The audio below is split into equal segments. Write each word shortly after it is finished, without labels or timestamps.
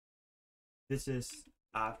This is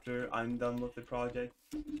after I'm done with the project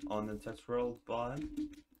on the test world, but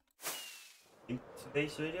in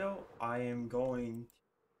today's video I am going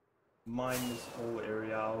to mine this whole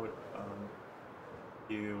area out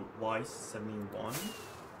to Y71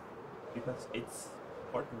 because it's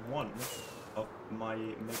part 1 of my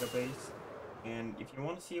mega base, and if you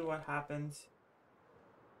want to see what happens,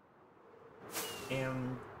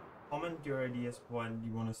 and comment your ideas what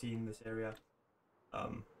you want to see in this area.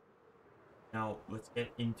 Now let's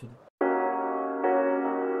get into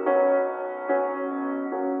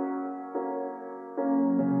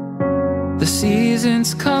the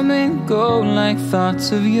seasons come and go like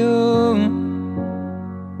thoughts of you,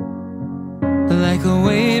 like a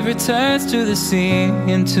wave returns to the sea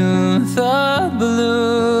into the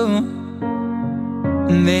blue.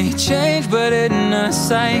 They change but in a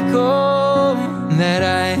cycle that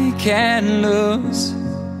I can't lose,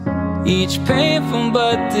 each painful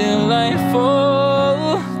but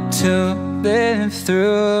delightful to live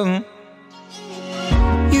through.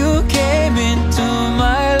 You came into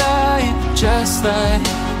my life just like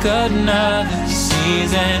another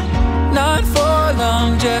season, not for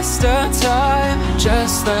long, just a time,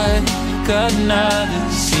 just like another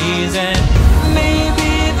season.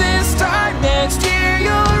 Maybe this time next year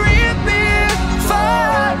you'll reappear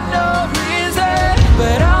for no reason,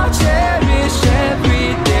 but I'll cherish every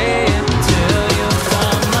day until you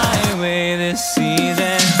come my way this season.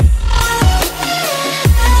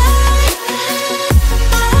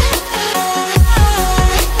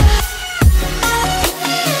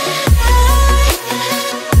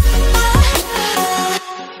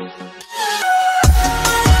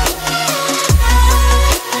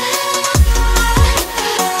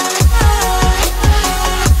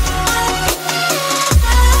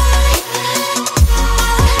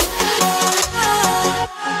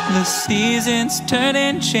 The seasons turn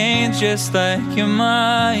and change just like your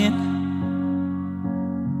mind,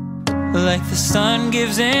 like the sun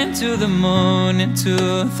gives into the moon, into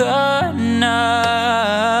the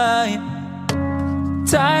night.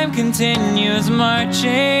 Time continues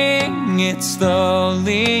marching, it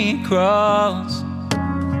slowly crawls,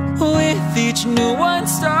 with each new one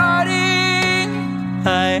starting,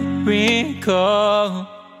 I recall.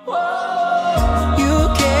 You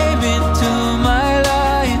came into my life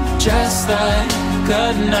just like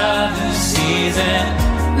another season,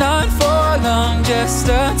 not for long, just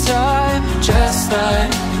a time, just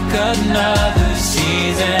like another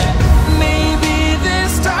season. Maybe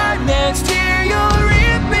this time next year you'll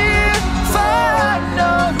reappear for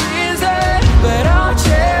no reason, but I'll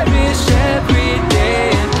cherish every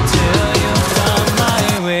day until you come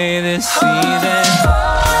my way this season.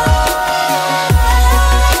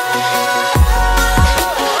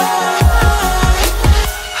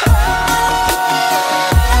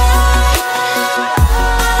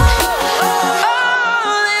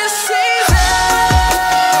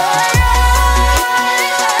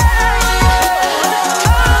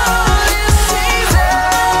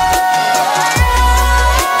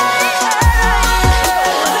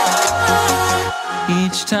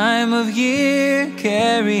 Each time of year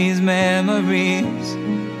carries memories,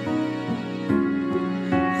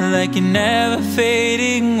 like a never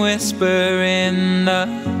fading whisper in the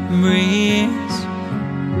breeze.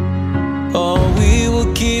 Oh, we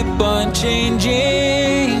will keep on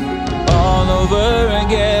changing all over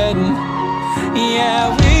again.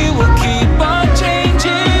 Yeah, we will keep on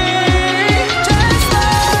changing, just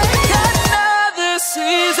like another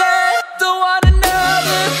season. Don't want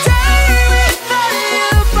another day without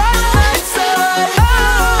you by my side.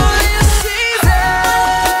 Oh, this season.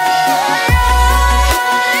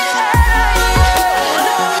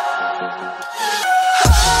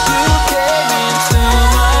 You came into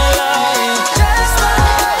my life just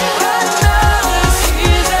like another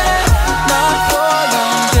season, not for long,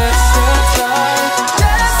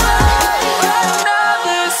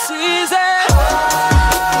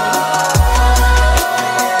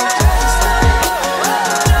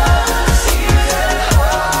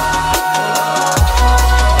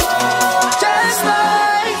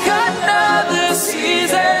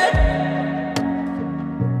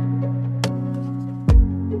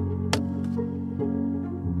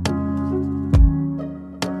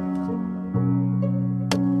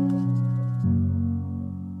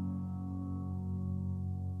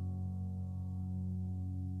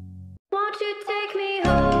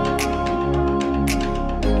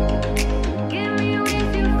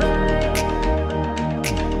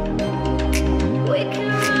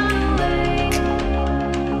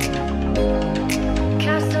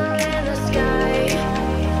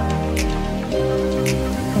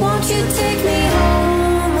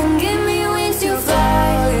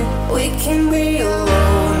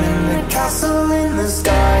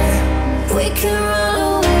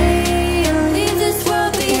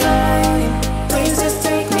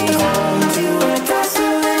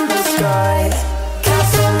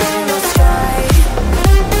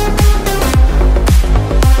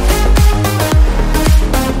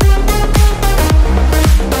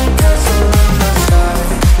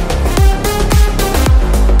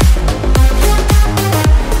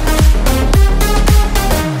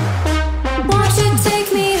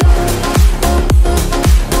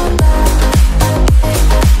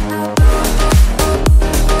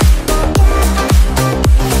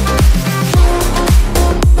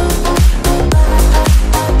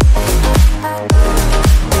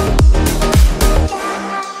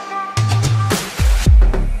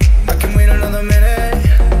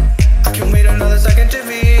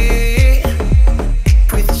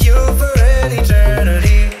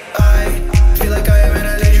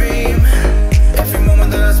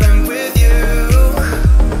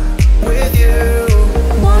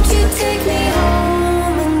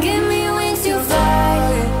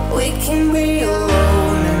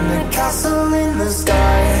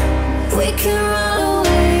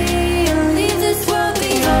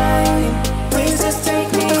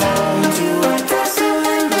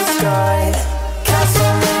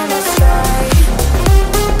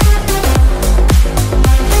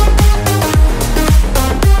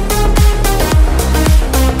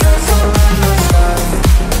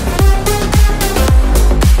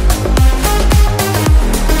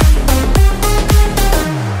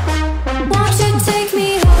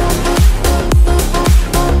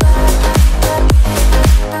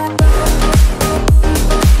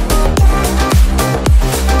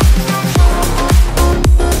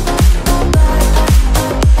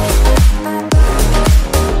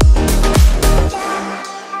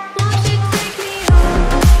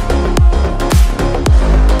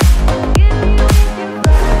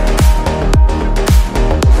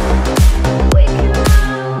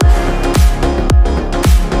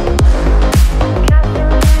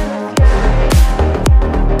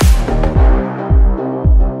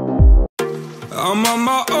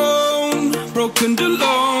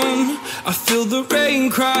 the rain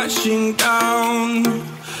crashing down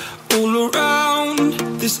all around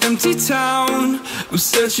this empty town. I'm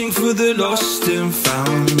searching for the lost and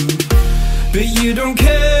found, but you don't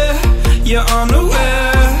care, you're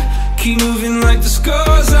unaware. Keep moving like the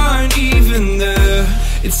scars aren't even there.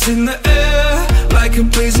 It's in the air like a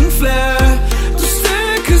blazing flare. Don't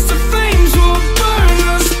stare cause the flames will burn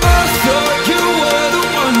us. I thought you were the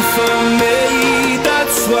one for me.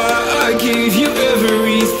 That's why I gave you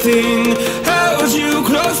everything. Held you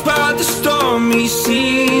close by the stormy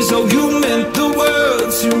seas. Oh, you meant the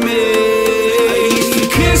world to me. I used to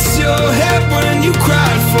kiss your head when you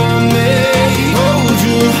cried for me. Hold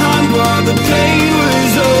your hand while the pain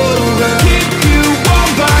was over. Keep you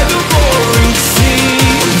warm by the roaring sea.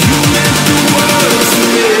 You meant the world to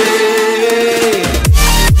me.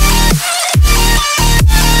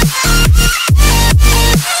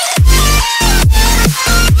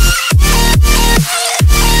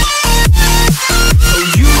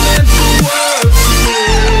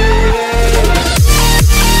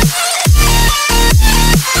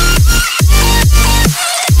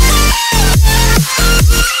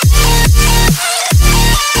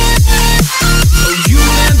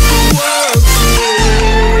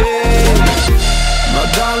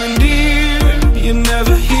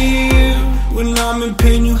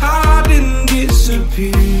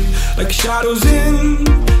 Like shadows in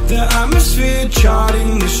the atmosphere,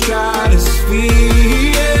 charting the stratosphere.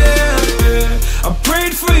 Yeah. I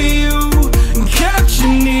prayed for you and kept you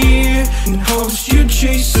near in hopes you'd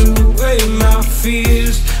chase away my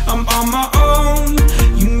fears. I'm on my own,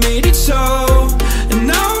 you made it so, and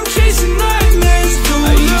now I'm chasing nightmares too.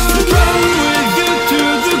 I used to run with you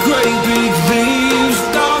through the great big leaves,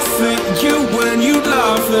 laugh at you when you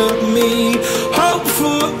laugh at me. Hope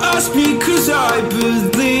for us because I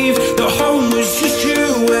believe the home was just you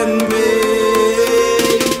and me.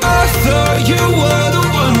 I thought you were the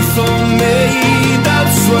one for me.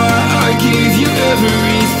 That's why I gave you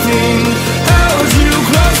everything. Held you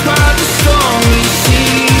close by the stormy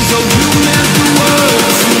seas. Oh, you meant the world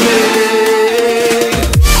to me.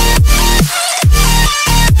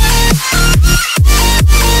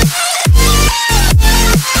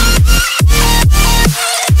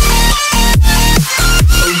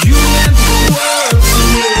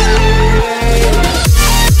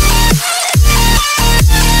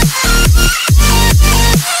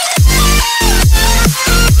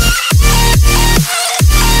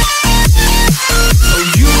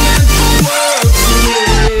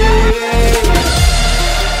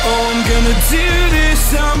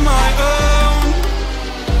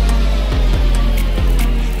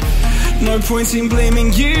 No point in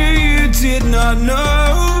blaming you, you did not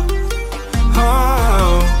know.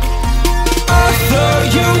 Oh, I thought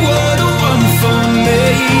you were the one for me.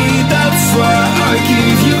 That's why I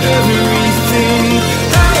gave you everything.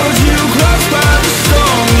 Held you close by the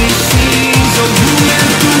stormy seas. Oh, you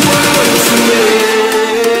meant the world to me.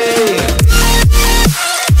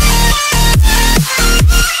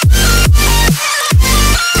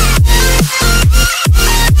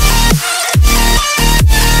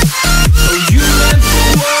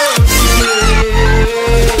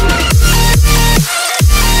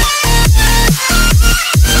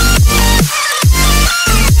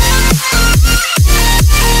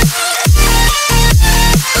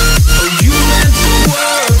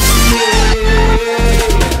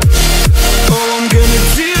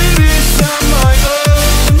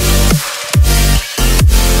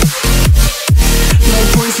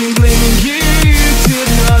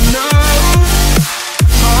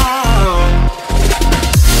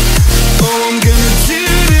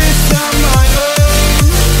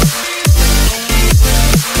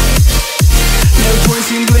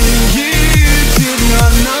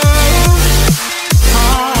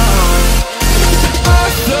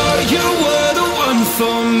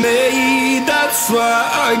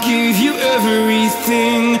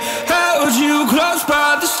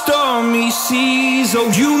 Oh,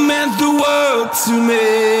 you meant the world to me.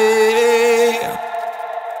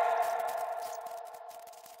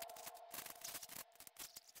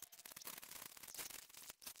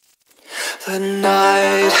 The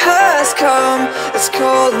night has come, it's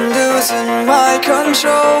cold and losing my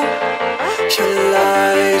control. Your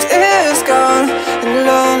light is gone, and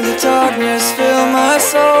lonely darkness fill my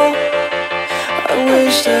soul. I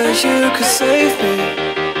wish that you could save me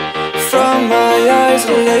from my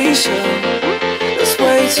isolation. It's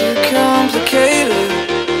way too complicated.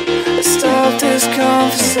 Let's stop this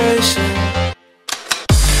conversation.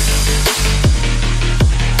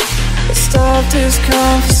 Let's stop this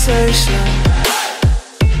conversation.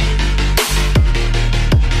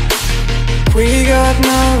 We got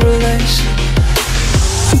no relation.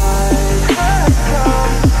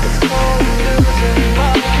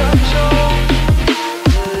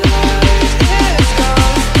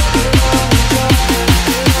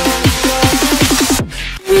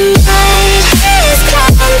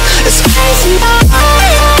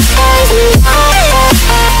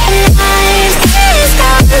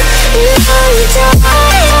 lonely dark.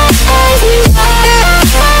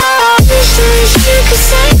 Wish that you could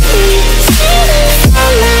save me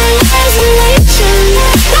from my isolation.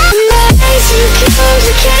 My eyes too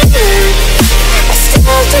complicated.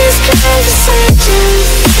 Stop this conversation.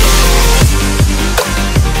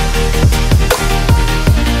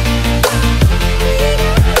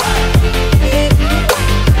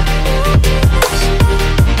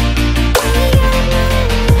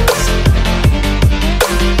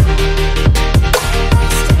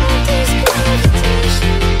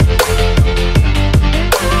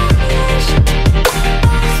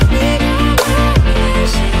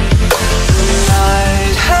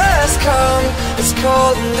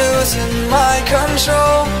 Cold and losing my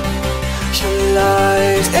control. Your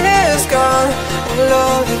light is gone, and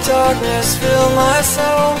lonely darkness fill my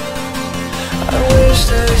soul. I wish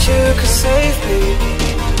that you could save me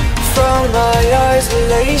from my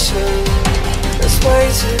isolation. It's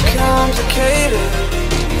way too complicated.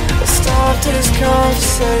 Let's stop this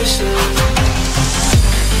conversation.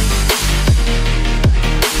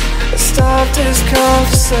 Let's stop this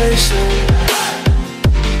conversation.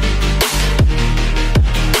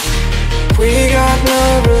 We got no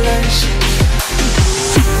relation.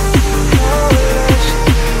 No relation.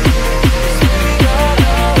 We got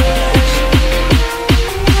no relation.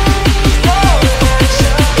 No relation.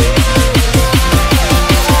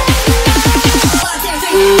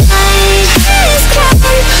 Night is gone.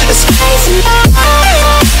 It's crazy. Night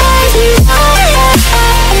is gone.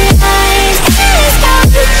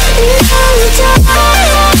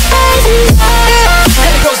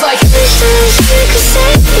 And it goes like, wish that you could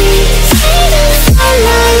save me.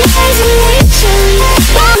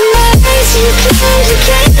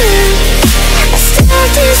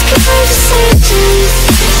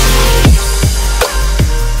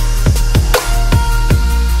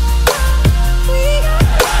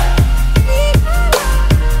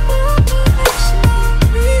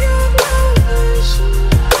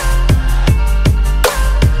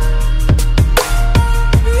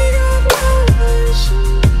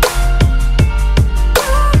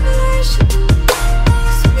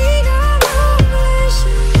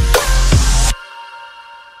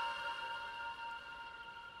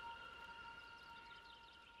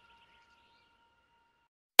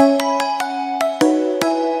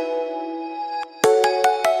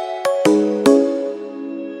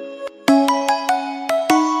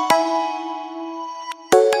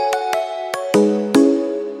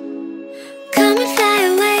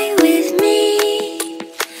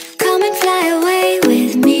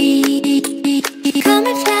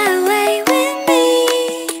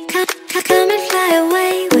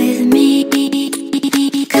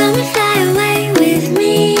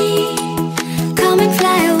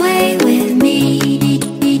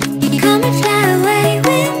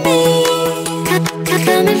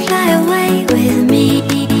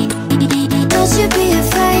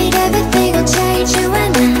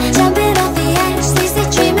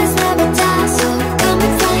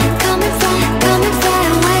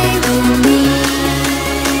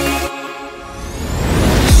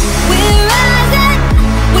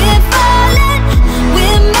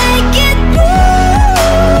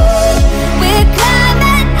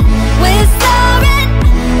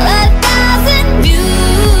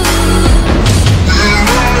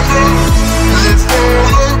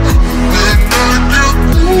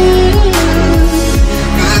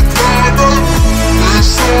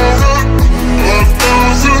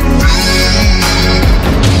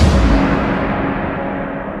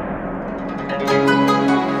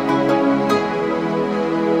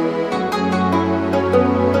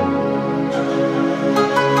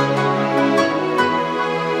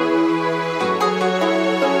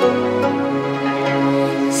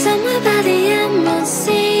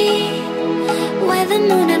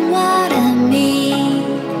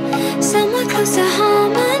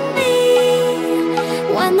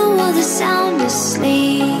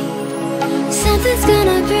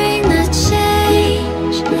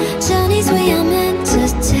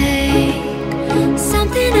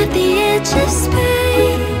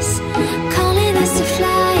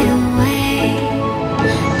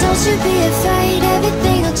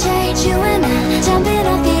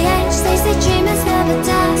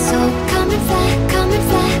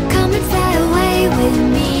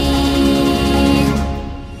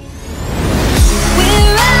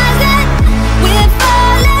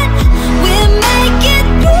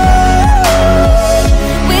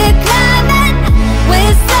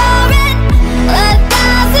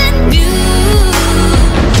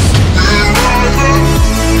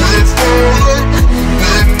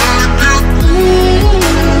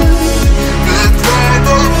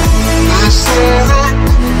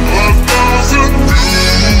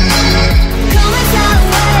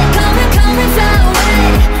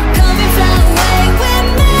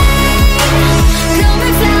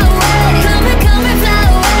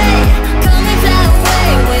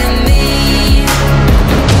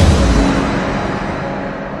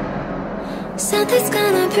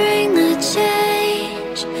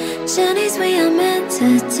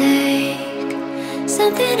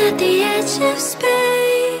 edge of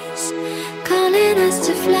space, calling us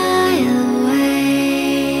to fly away.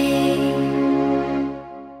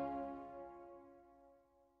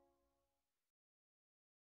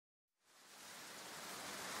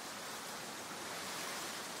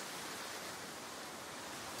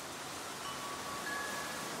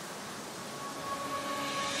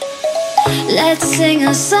 Let's sing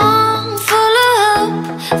a song full of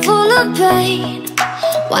hope, full of pain.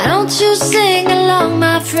 Why don't you sing along,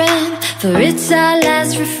 my friend, for it's our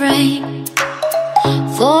last refrain.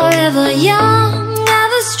 Forever young,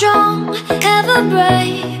 ever strong, ever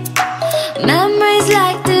brave. Memories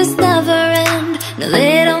like this never end, no,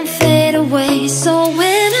 they don't fade away. So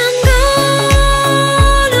when I'm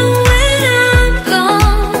gone, oh, when I'm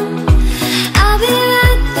gone, I'll be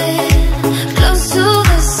right there, close to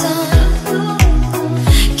the sun.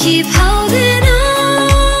 Keep holding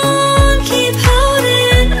on, keep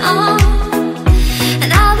holding on,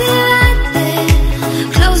 and I'll be right there,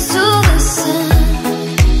 close to the sun,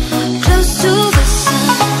 close to the sun.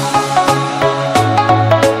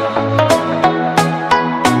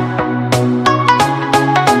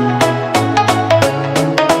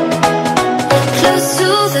 Close to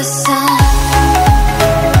the sun.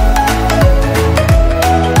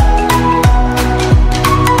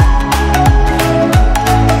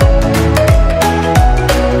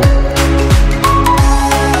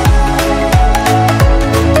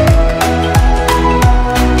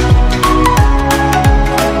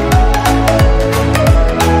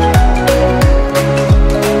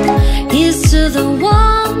 Here's to the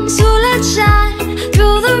ones who let shine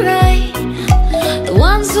through the rain, the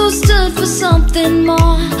ones who stood for something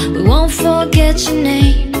more. We won't forget your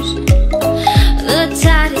names. The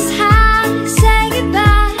tide is high, say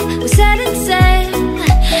goodbye, we're setting sail,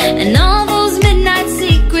 and all those midnight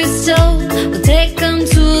secrets told, we'll take them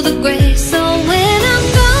to the grave. So when I'm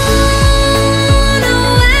gone, oh,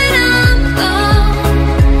 when I'm gone,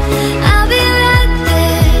 I'll be right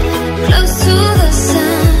there, close to the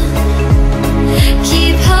sun.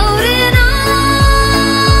 Keep holding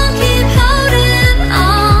on, keep holding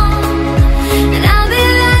on, and I'll be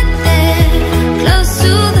right there, close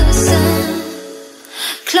to the sun,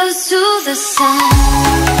 close to the sun. Close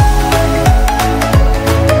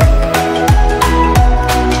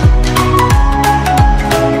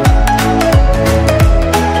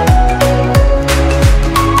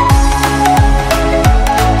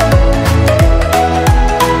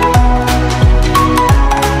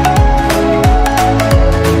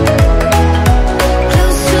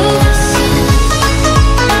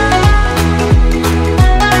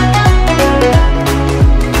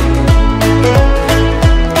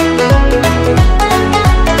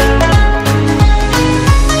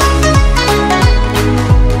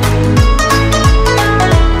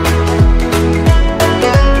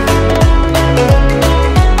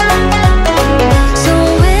to the sun. So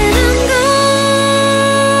when I'm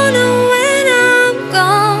gone, oh, when I'm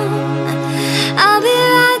gone, I'll be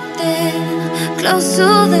right there, close to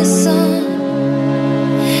the sun.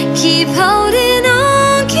 Keep holding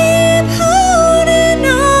on, keep holding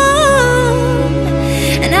on,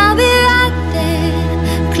 and I'll be right there,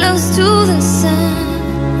 close to the sun,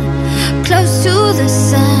 close to the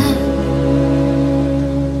sun.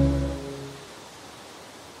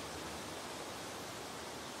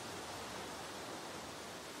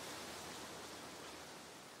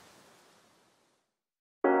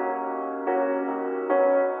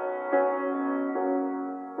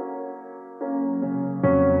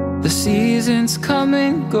 The seasons come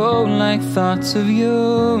and go like thoughts of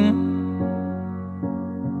you,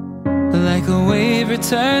 like a wave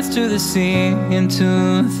returns to the sea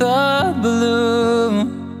into the blue.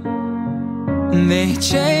 They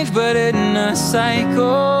change but in a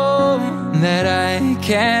cycle that I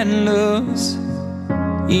can't lose,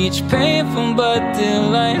 each painful but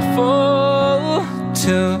delightful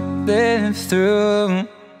to live through.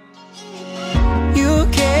 You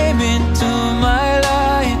came into my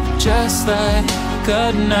life just like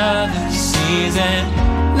another season,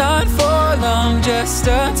 not for long, just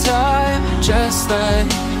a time, just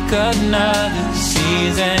like another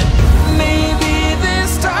season. Maybe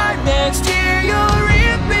this time next year you'll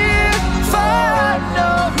reappear for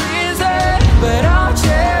no reason, but I'll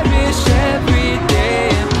cherish every day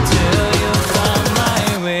until you come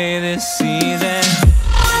my way this season.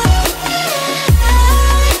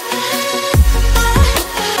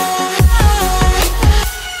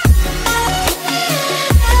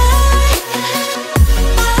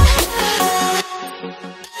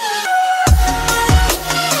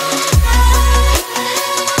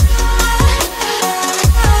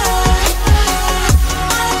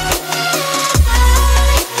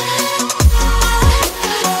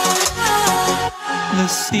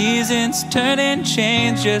 seasons turn and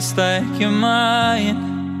change just like your mind.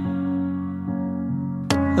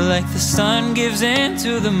 Like the sun gives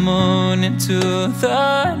into the moon, into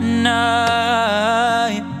the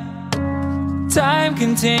night. Time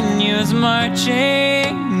continues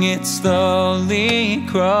marching, it slowly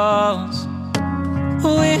crawls.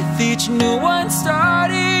 With each new one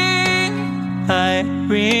starting, I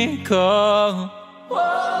recall.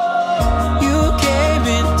 You came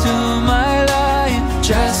into my life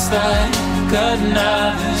just like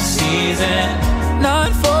another season.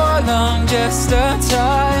 Not for long, just a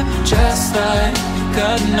time, just like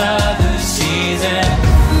another season.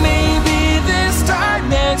 Maybe this time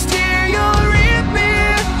next year you'll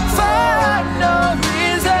reappear for no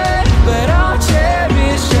reason, but I'll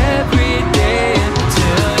cherish every day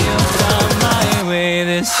until you come my way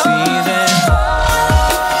this season.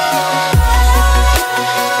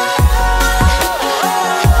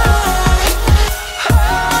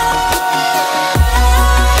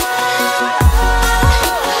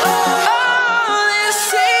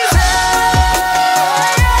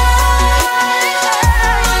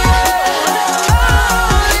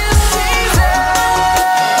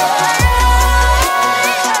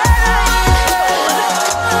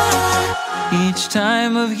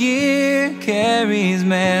 Time of year carries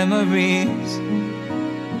memories,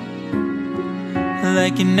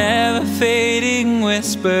 like a never fading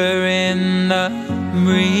whisper in the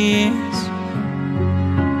breeze.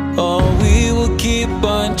 Oh, we will keep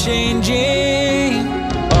on changing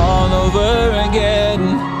all over again.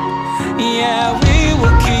 Yeah, we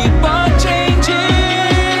will keep on changing,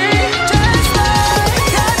 just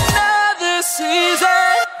like another season.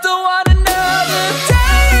 Don't want another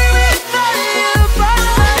day without you by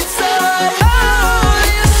my side. Oh,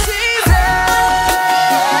 this season.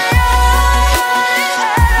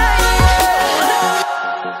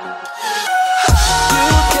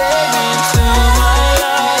 You came into my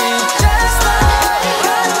life just like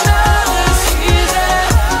another season.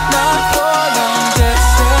 Not for long,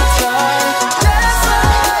 just a time, just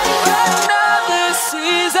like another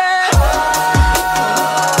season.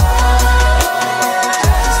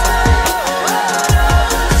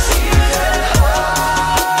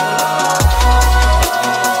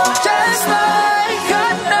 Just like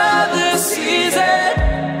another season.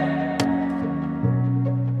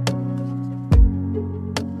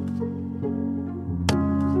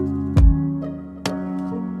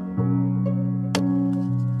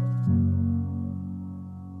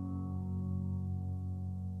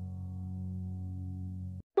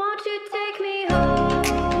 Won't you take me home?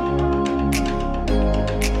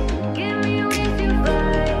 Give me wings to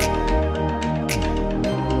fly.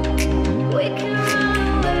 We can run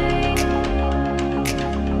away.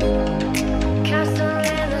 Castle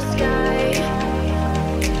in the sky.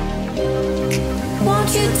 Won't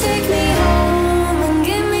you take me home and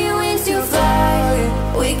give me wings to fly?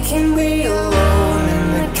 We can be alone in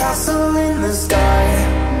the castle in the sky.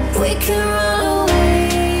 We can run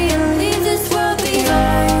away and leave this world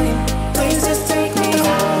behind. Please just take me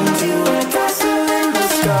home to a castle in the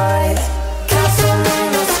sky. Castle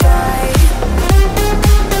in the sky.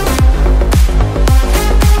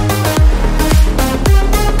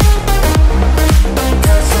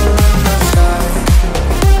 Castle in the sky.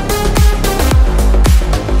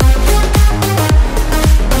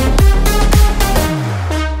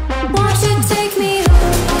 Won't you take me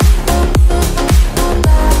home?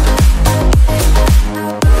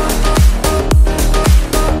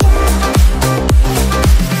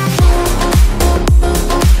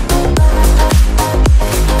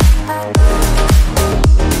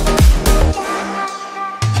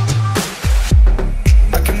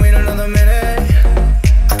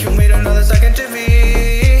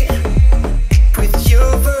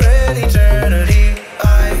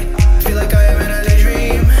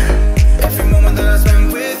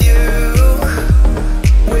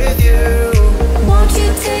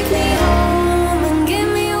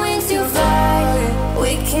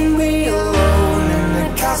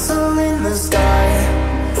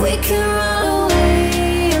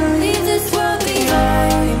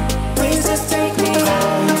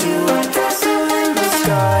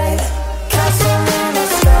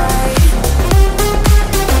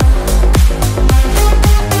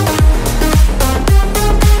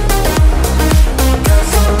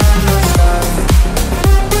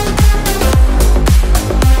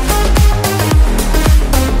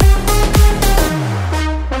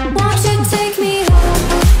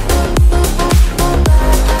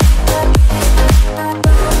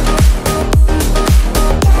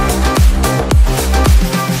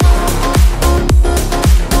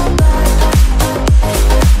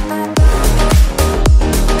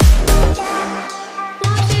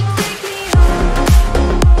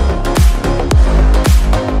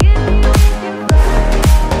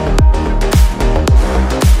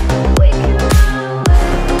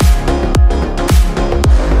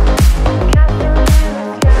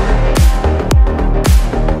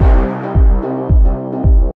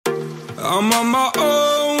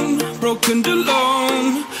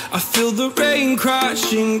 the rain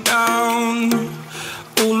crashing down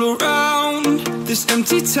all around this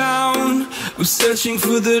empty town. I'm searching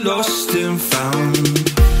for the lost and found,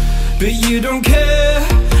 but you don't care,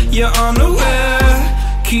 you're unaware.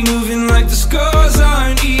 Keep moving like the scars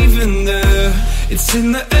aren't even there. It's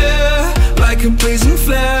in the air like a blazing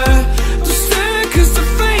flare. Don't stare cause the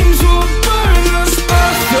flames will burn us. I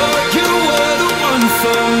thought you were the one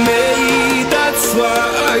for me, that's why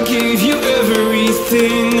I gave you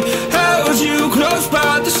everything. Held you close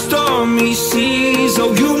by the stormy seas.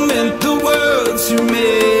 Oh, you meant the world to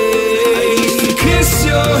me. I used to kiss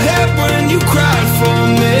your head when you cried for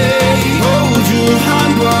me, hold your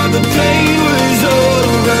hand while the pain was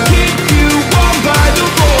over, keep you warm by the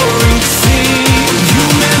roaring sea. You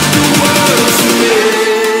meant the world to me.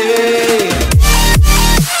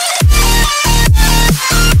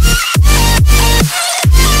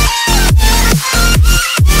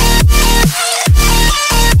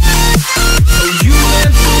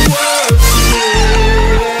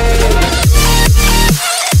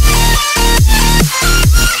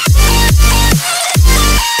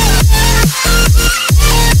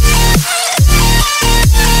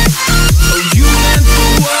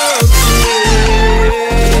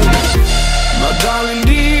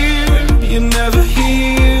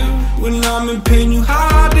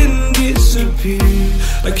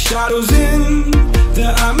 Like shadows in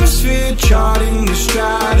the atmosphere, charting the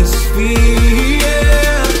stratosphere.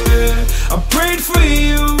 Yeah. I prayed for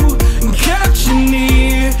you and kept you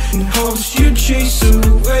near in hopes you'd chase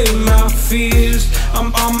away my fears.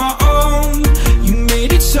 I'm on my own, you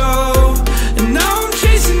made it so, and now I'm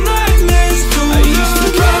chasing nightmares too. I used to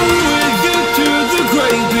run with you through the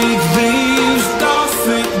great big leaves, laugh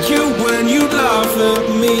at you when you laugh at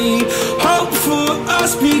me. Hope for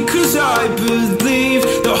us because I believe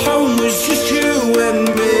the home was just you and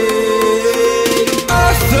me.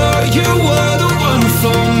 I thought you were the one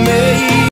for me.